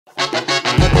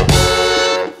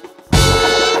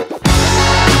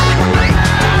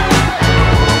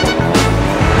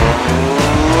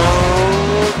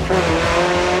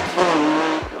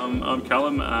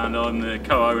I'm the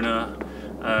co-owner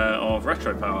of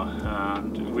Retropower,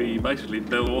 and we basically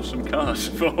build awesome cars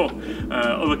for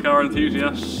other car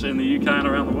enthusiasts in the UK and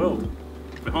around the world.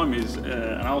 Behind me is an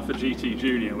Alfa GT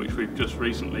Junior, which we've just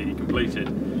recently completed,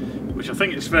 which I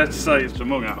think it's fair to say is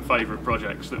among our favourite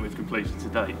projects that we've completed to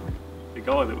date. The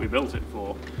guy that we built it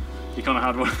for, he kind of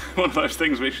had one of those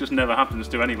things which just never happens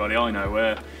to anybody I know,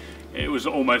 where it was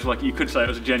almost like you could say it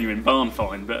was a genuine barn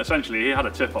find, but essentially he had a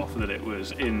tip-off that it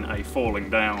was in a falling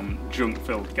down,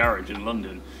 junk-filled garage in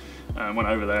London. Went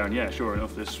over there, and yeah, sure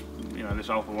enough, this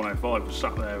Alfa 105 was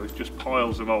sat there with just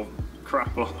piles of old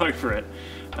crap all over it,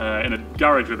 in a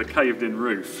garage with a caved-in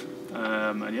roof.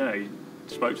 And yeah, he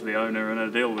spoke to the owner, and a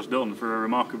deal was done for a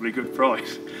remarkably good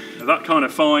price. That kind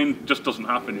of find just doesn't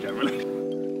happen generally.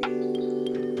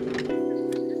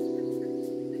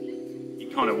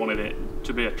 He kind of wanted it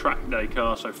to be a track day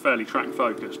car, so fairly track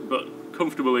focused, but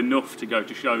comfortable enough to go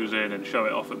to shows in and show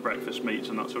it off at breakfast meets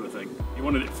and that sort of thing. He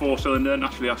wanted it 4-cylinder,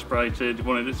 naturally aspirated, he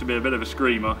wanted it to be a bit of a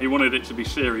screamer, he wanted it to be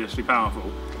seriously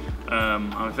powerful.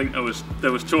 I think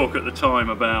there was talk at the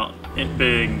time about it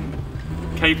being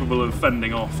capable of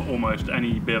fending off almost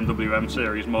any BMW M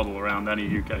series model around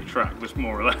any UK track, was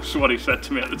more or less what he said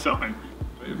to me at the time.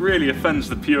 It really offends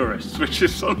the purists, which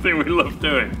is something we love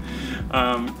doing,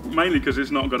 mainly because it's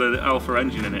not got an Alfa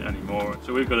engine in it anymore.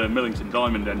 So we've got a Millington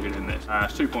Diamond engine in this.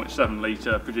 It's 2.7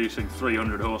 litre, producing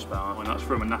 300 horsepower, and that's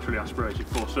from a naturally aspirated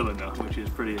 4-cylinder, which is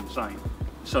pretty insane.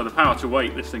 So the power to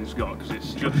weight this thing's got, because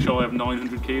it's just shy of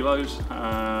 900 kilos,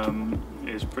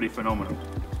 is pretty phenomenal.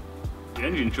 The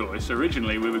engine choice,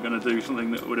 originally we were going to do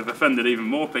something that would have offended even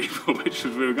more people, which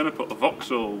was we were going to put a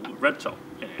Vauxhall red top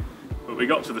in it. But we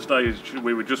got to the stage,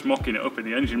 we were just mocking it up in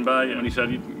the engine bay, and he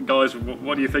said, guys,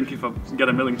 what do you think if I get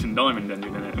a Millington Diamond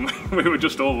engine in it? And we were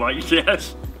just all like,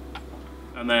 yes.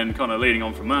 And then kind of leading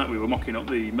on from that, we were mocking up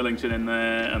the Millington in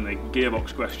there, and the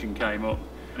gearbox question came up.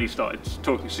 And he started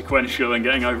talking sequential and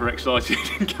getting overexcited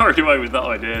and carried away with that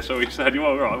idea. So we said,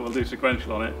 well, right, we'll do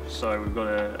sequential on it. So we've got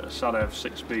a Sadev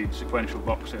 6-speed sequential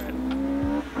box in it.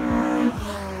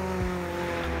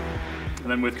 And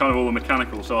then with kind of all the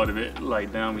mechanical side of it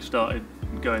laid down, we started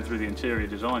going through the interior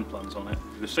design plans on it.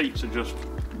 The seats are just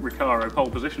Recaro pole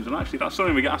positions, and actually that's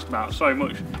something we get asked about so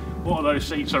much. What are those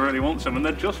seats? I really want some, and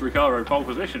they're just Recaro pole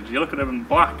positions. You look at them in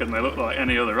black and they look like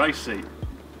any other race seat.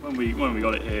 When we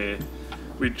got it here,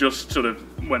 we just sort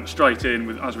of went straight in,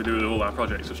 with, as we do with all our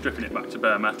projects, of stripping it back to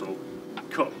bare metal,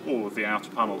 cut all of the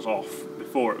outer panels off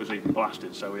before it was even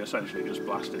blasted, so we essentially just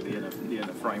blasted the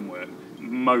inner framework.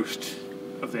 Most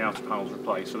of the outer panels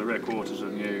replaced, so the rear quarters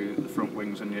are new, the front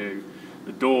wings are new,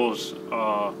 the doors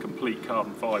are complete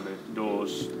carbon fibre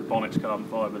doors, the bonnet's carbon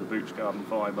fibre, the boot's carbon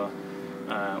fibre,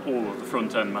 all of the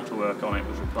front end metalwork on it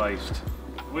was replaced.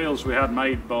 The wheels we had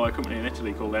made by a company in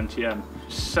Italy called NTM,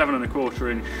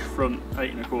 7¼ inch front,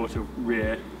 8¼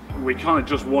 rear. We kind of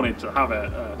just wanted to have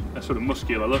a sort of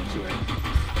muscular look to it.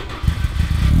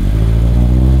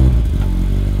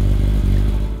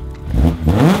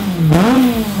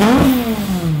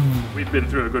 We've been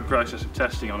through a good process of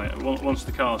testing on it. Once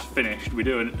the car's finished, we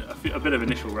do a bit of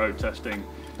initial road testing.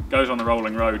 Goes on the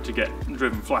rolling road to get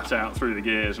driven flat out through the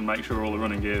gears and make sure all the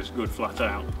running gears are good flat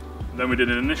out. Then we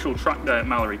did an initial track day at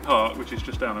Mallory Park, which is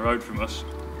just down the road from us,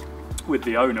 with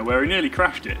the owner, where he nearly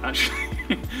crashed it,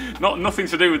 actually. Nothing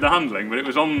to do with the handling, but it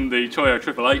was on the Toyo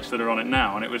 888s that are on it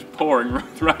now, and it was pouring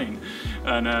with rain.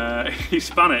 And he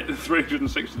span it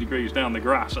 360 degrees down the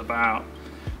grass about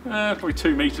probably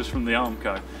 2 metres from the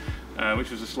Armco, which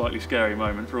was a slightly scary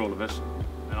moment for all of us.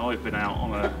 And I've been out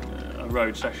on a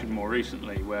road session more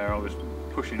recently where I was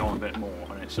pushing on a bit more,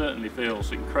 and it certainly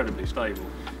feels incredibly stable.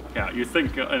 Yeah, you'd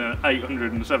think in an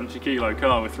 870 kilo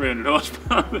car with 300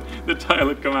 horsepower the tail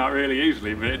would come out really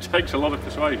easily, but it takes a lot of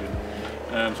persuasion.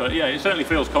 So yeah, it certainly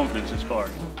feels confidence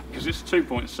inspiring, because it's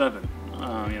 2.7.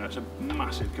 It's a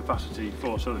massive capacity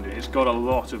 4-cylinder. It's got a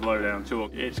lot of low down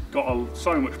torque. It's got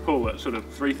so much pull at sort of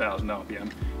 3,000 RPM.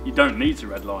 You don't need to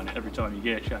redline it every time you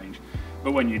gear change,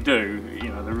 but when you do,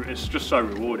 it's just so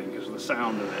rewarding because of the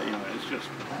sound of it. It's just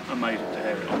amazing to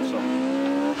hear it on song.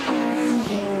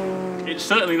 It's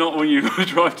certainly not when you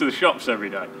drive to the shops every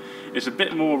day. It's a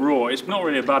bit more raw. It's not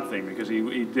really a bad thing, because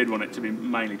he did want it to be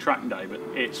mainly track day, but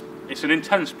it's an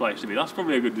intense place to be. That's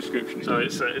probably a good description. So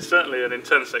it's certainly an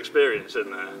intense experience in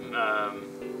there,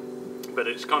 but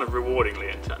it's kind of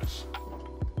rewardingly intense.